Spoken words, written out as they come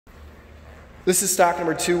This is stock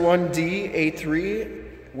number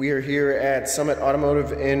 21D83. We are here at Summit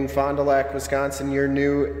Automotive in Fond du Lac, Wisconsin, your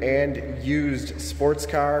new and used sports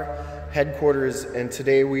car headquarters. And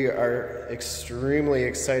today we are extremely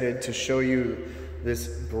excited to show you this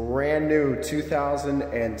brand new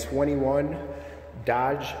 2021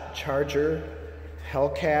 Dodge Charger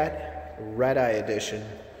Hellcat Redeye Edition.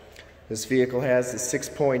 This vehicle has the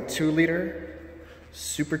 6.2 liter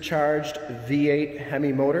supercharged V8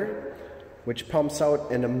 Hemi motor, which pumps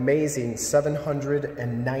out an amazing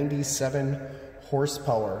 797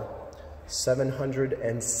 horsepower,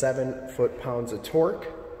 707 foot-pounds of torque.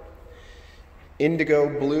 Indigo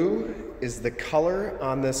blue is the color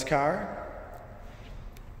on this car.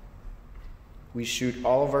 We shoot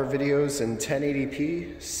all of our videos in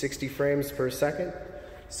 1080p, 60 frames per second.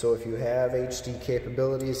 So if you have HD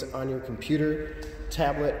capabilities on your computer,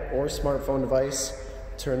 tablet, or smartphone device,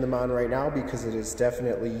 turn them on right now, because it is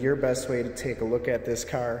definitely your best way to take a look at this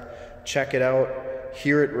car. Check it out,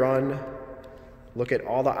 hear it run, look at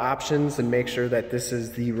all the options, and make sure that this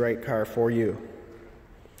is the right car for you.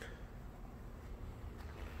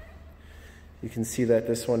 You can see that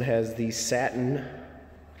this one has the SATIN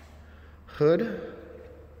hood,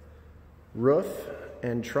 roof,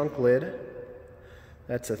 and trunk lid.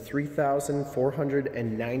 That's a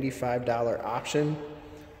 $3,495 option.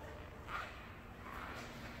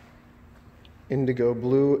 Indigo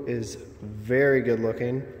blue is very good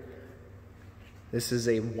looking. This is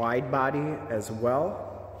a wide body as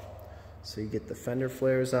well, so you get the fender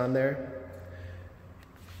flares on there.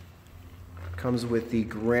 Comes with the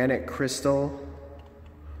granite crystal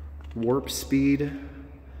warp speed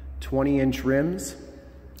 20-inch rims,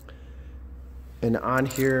 and on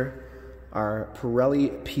here are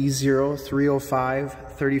Pirelli P0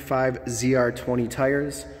 305 35 ZR20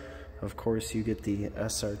 tires. Of course, you get the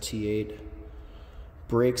SRT8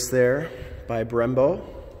 brakes there by Brembo.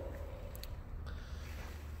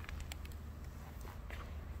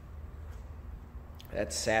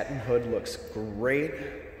 That satin hood looks great.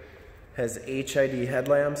 Has HID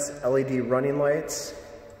headlamps, LED running lights.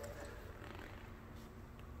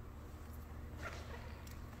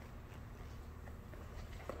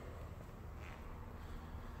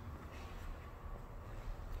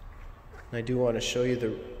 And I do want to show you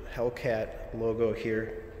the Hellcat logo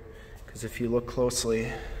here, because if you look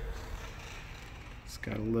closely, it's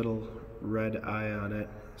got a little red eye on it.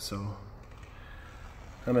 So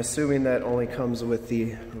I'm assuming that only comes with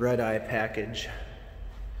the Redeye package.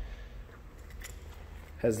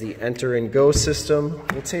 Has the enter and go system.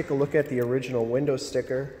 We'll take a look at the original window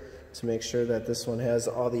sticker to make sure that this one has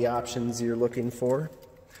all the options you're looking for.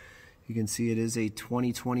 You can see it is a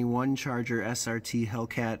 2021 Charger SRT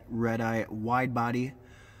Hellcat Redeye wide body.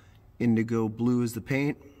 Indigo blue is the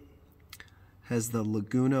paint. Has the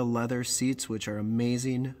Laguna leather seats, which are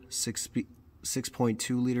amazing.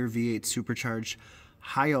 6.2 liter V8 supercharged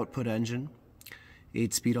high output engine.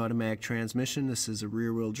 8-speed automatic transmission. This is a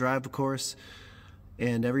rear wheel drive, of course.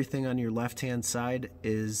 And everything on your left hand side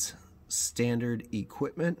is standard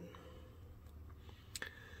equipment.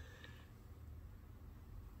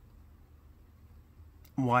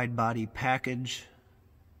 Wide body package.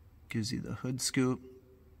 Gives you the hood scoop,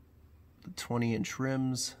 the 20-inch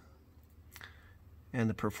rims, and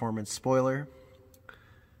the performance spoiler.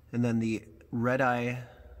 And then the Redeye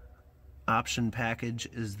option package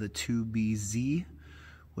is the 2BZ,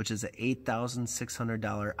 which is an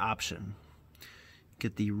 $8,600 option.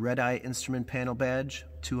 Get the Redeye instrument panel badge,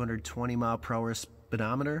 220 mile/hour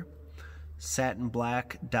speedometer, satin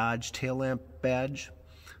black Dodge tail lamp badge,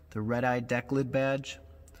 the Redeye DECKLID badge,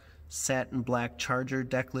 satin black Charger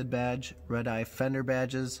DECKLID badge, Redeye fender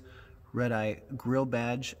badges, Redeye grill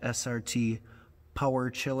badge, SRT power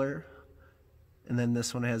chiller, and then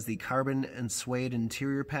this one has the carbon and suede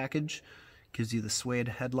interior package. Gives you the suede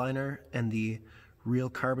headliner and the real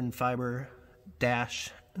carbon fiber dash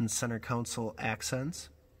and center console accents.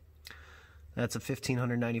 That's a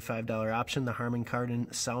 $1,595 option. The Harman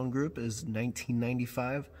Kardon sound group is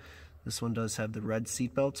 $1995. This one does have the red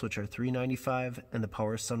seat belts, which are $395, and the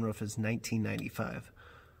power sunroof is $1995.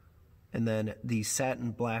 And then the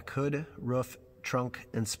satin black hood, roof, trunk,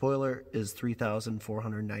 and spoiler is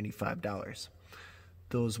 $3,495.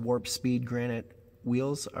 Those warp speed granite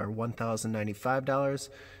wheels are $1,095,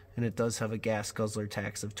 and it does have a gas guzzler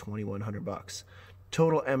tax of $2,100.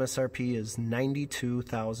 Total MSRP is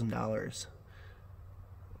 $92,000.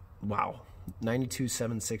 Wow,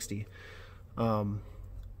 $92,760.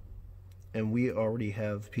 And we already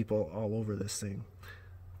have people all over this thing.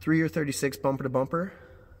 3-year 36 bumper to bumper,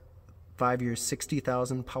 5-year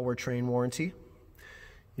 60,000 powertrain warranty.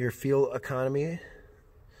 Your fuel economy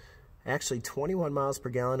Actually 21 miles per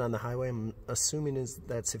gallon on the highway. I'm assuming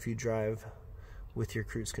that's if you drive with your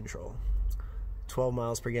cruise control. 12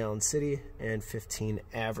 miles per gallon city and 15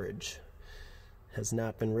 average. Has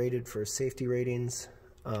not been rated for safety ratings.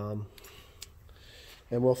 And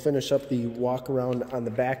we'll finish up the walk around on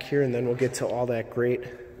the back here, and then we'll get to all that great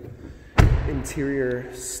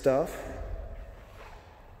interior stuff.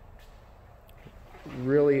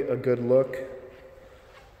 Really a good look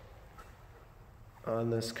on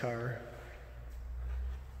this car.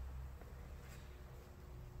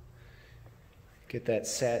 Get that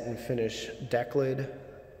satin finish deck lid,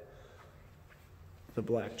 the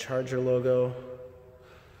black Charger logo,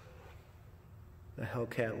 the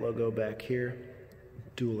Hellcat logo back here,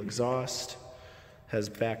 dual exhaust, has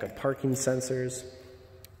backup parking sensors,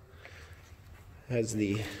 has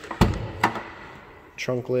the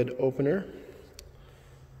trunk lid opener.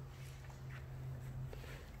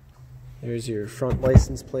 There's your front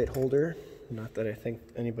license plate holder. Not that I think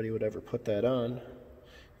anybody would ever put that on.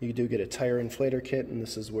 You do get a tire inflator kit, and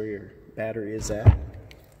this is where your battery is at.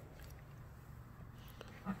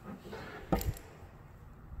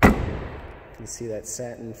 You can see that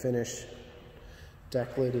satin finish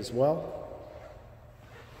deck lid as well.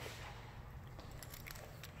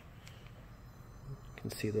 You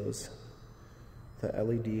can see the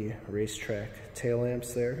LED racetrack tail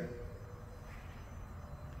lamps there.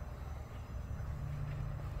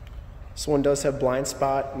 This one does have blind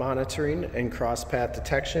spot monitoring and cross path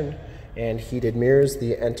detection and heated mirrors.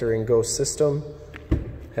 The enter and go system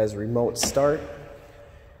has remote start.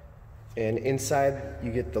 And inside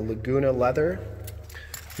you get the Laguna leather.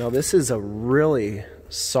 Now this is a really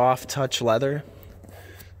soft touch leather,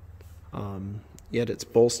 yet it's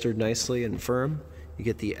bolstered nicely and firm. You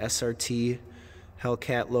get the SRT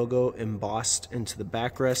Hellcat logo embossed into the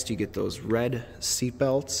backrest. You get those red seat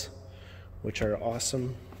belts, which are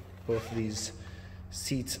awesome. Both of these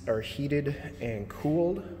seats are heated and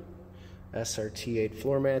cooled. SRT 8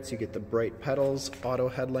 floor mats. You get the bright pedals, auto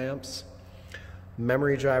headlamps,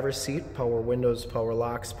 memory driver's seat, power windows, power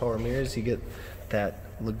locks, power mirrors. You get that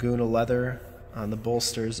Laguna leather on the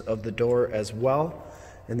bolsters of the door as well.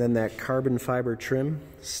 And then that carbon fiber trim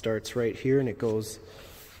starts right here, and it goes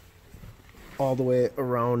all the way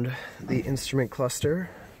around the instrument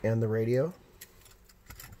cluster and the radio.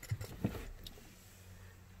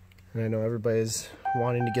 And I know everybody's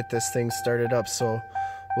wanting to get this thing started up, so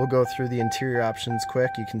we'll go through the interior options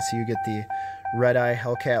quick. You can see you get the Redeye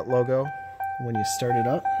Hellcat logo when you start it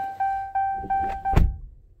up.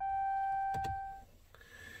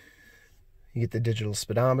 You get the digital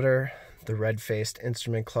speedometer, the red-faced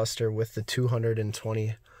instrument cluster with the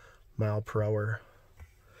 220 mile per hour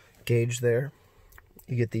gauge there.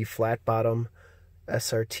 You get the flat bottom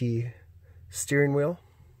SRT steering wheel.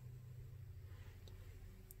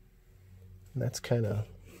 And that's kind of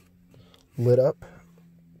lit up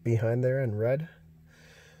behind there in red.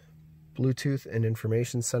 Bluetooth and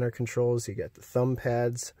information center controls. You got the thumb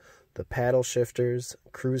pads, the paddle shifters,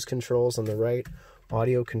 cruise controls on the right,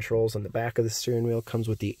 audio controls on the back of the steering wheel. Comes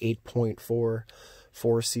with the 8.4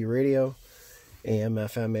 4C radio, AM,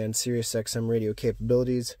 FM, and Sirius XM radio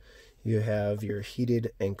capabilities. You have your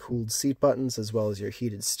heated and cooled seat buttons, as well as your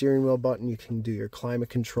heated steering wheel button. You can do your climate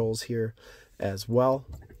controls here as well.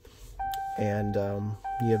 And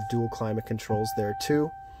you have dual climate controls there too.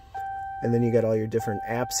 And then you got all your different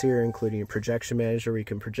apps here, including your projection manager, where you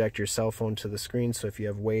can project your cell phone to the screen. So if you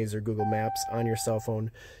have Waze or Google Maps on your cell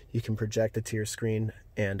phone, you can project it to your screen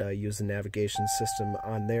and use the navigation system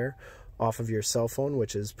on there off of your cell phone,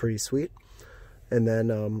 which is pretty sweet. And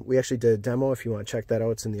then we actually did a demo. If you want to check that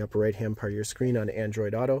out, it's in the upper right hand part of your screen on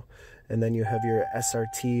Android Auto. And then you have your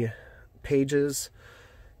SRT pages.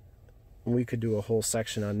 We could do a whole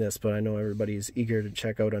section on this, but I know everybody's eager to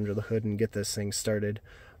check out under the hood and get this thing started.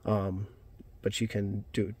 But you can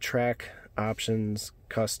do track, options,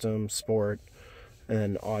 custom, sport,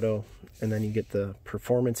 and auto. And then you get the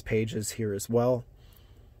performance pages here as well,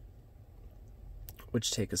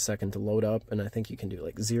 which take a second to load up. And I think you can do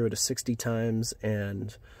like 0 to 60 times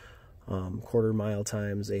and quarter mile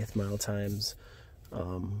times, eighth mile times.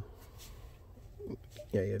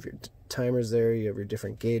 Yeah, you have your timers there, you have your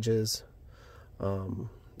different gauges,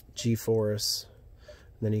 G-force,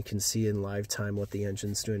 and then you can see in live time what the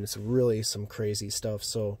engine's doing. It's really some crazy stuff.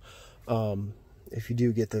 So if you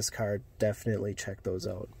do get this car, definitely check those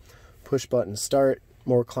out. Push button start,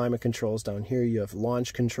 more climate controls down here. You have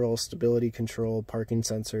launch control, stability control, parking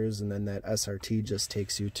sensors, and then that SRT just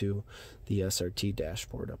takes you to the SRT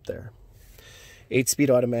dashboard up there. 8-speed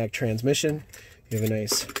automatic transmission. You have a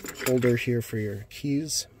nice holder here for your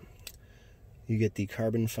keys. You get the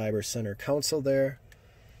carbon fiber center console there.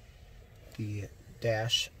 the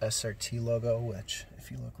dash SRT logo, which if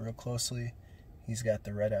you look real closely, he's got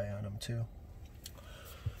the Redeye on him too.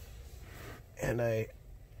 And I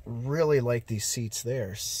really like these seats. They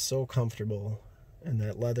are so comfortable, and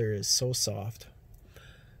that leather is so soft.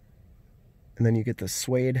 And then you get the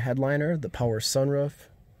suede headliner, the power sunroof,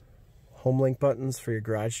 home link buttons for your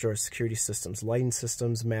garage door security systems, lighting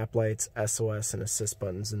systems, map lights, SOS, and assist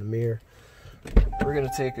buttons in the mirror. We're going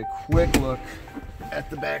to take a quick look at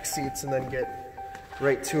the back seats and then get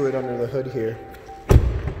right to it under the hood here.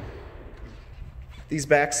 These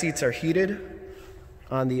back seats are heated.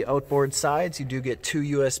 On the outboard sides, you do get 2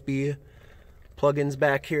 USB plug-ins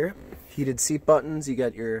back here. Heated seat buttons. You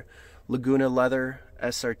got your Laguna leather,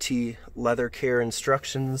 SRT leather care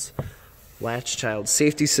instructions, latch child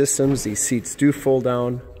safety systems. These seats do fold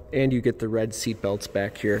down, and you get the red seat belts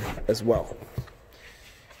back here as well.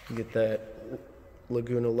 You get that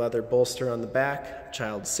Laguna leather bolster on the back,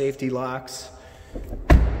 child safety locks,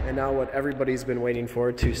 and now what everybody's been waiting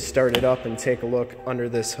for, to start it up and take a look under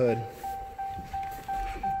this hood.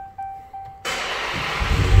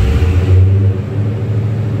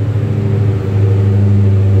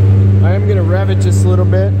 I'm going to rev it just a little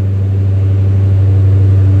bit.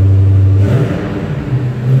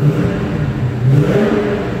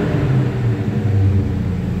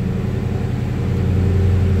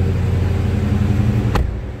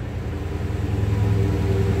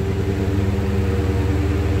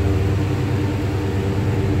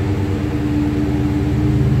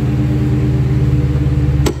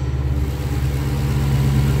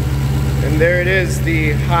 And there it is,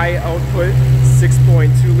 the high output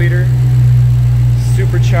 6.2 liter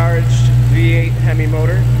supercharged V8 Hemi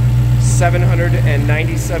motor,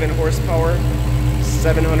 797 horsepower,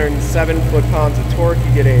 707 foot-pounds of torque.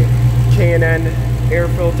 You get a K&N air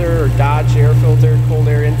filter or Dodge air filter, cold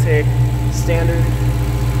air intake, standard.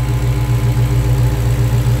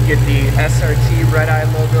 You get the SRT Redeye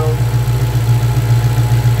logo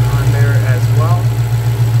on there as well.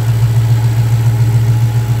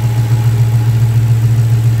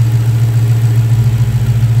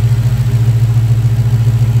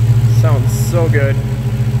 Sounds so good.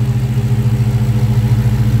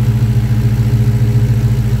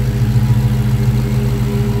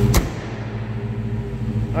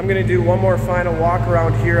 I'm going to do one more final walk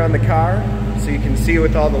around here on the car so you can see it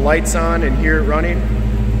with all the lights on and hear it running.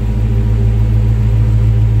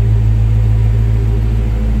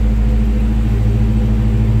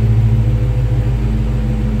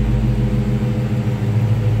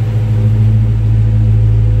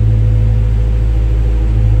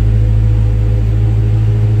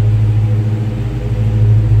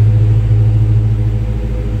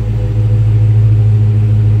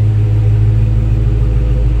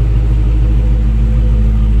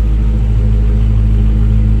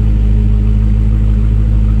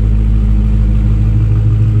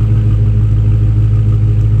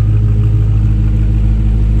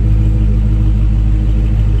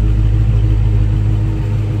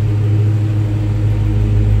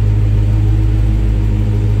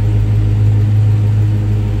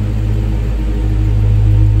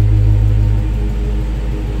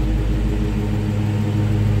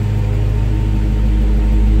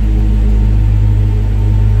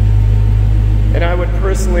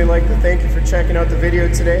 Personally like to thank you for checking out the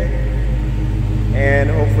video today, and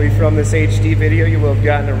hopefully from this HD video you will have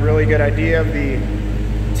gotten a really good idea of the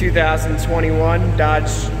 2021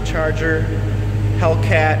 Dodge Charger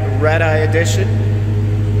Hellcat Redeye Edition.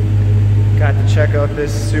 Got to check out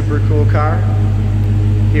this super cool car,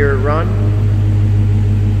 hear it run,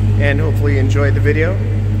 and hopefully you enjoyed the video.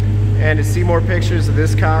 And to see more pictures of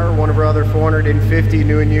this car or one of our other 450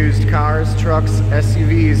 new and used cars, trucks,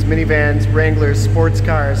 SUVs, minivans, Wranglers, sports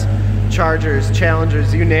cars, Chargers,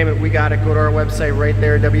 Challengers, you name it, we got it. Go to our website right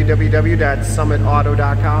there,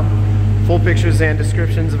 www.summitauto.com. Full pictures and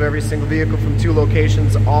descriptions of every single vehicle from 2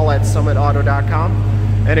 locations, all at summitauto.com.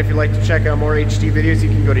 And if you'd like to check out more HD videos, you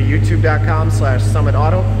can go to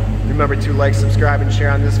youtube.com/summitauto. Remember to like, subscribe, and share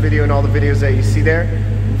on this video and all the videos that you see there.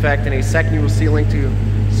 In fact, in a second you will see a link to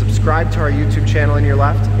subscribe to our YouTube channel on your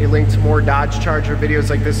left, a link to more Dodge Charger videos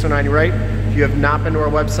like this one on your right. If you have not been to our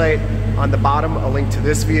website, on the bottom, a link to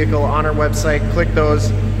this vehicle on our website. Click those,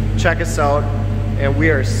 check us out, and we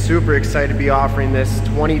are super excited to be offering this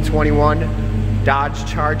 2021 Dodge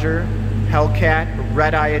Charger Hellcat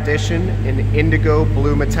Redeye Edition in Indigo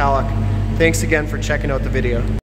Blue Metallic. Thanks again for checking out the video.